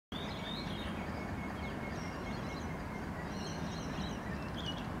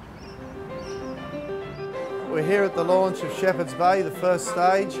We're here at the launch of Shepherds Bay, the first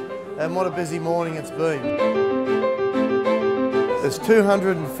stage, and what a busy morning it's been. There's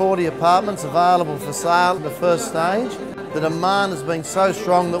 240 apartments available for sale in the first stage. The demand has been so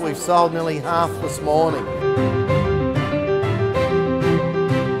strong that we've sold nearly half this morning.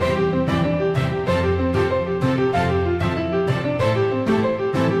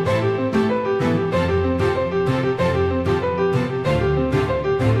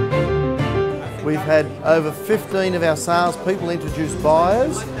 We've had over 15 of our salespeople introduce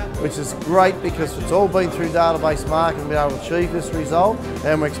buyers, which is great because it's all been through database marketing to be able to achieve this result,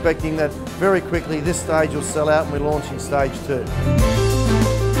 and we're expecting that very quickly this stage will sell out and we're launching stage 2.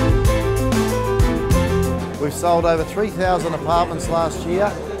 We've sold over 3,000 apartments last year.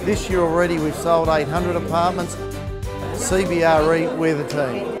 This year already we've sold 800 apartments. CBRE, we're the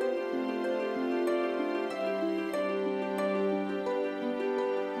team.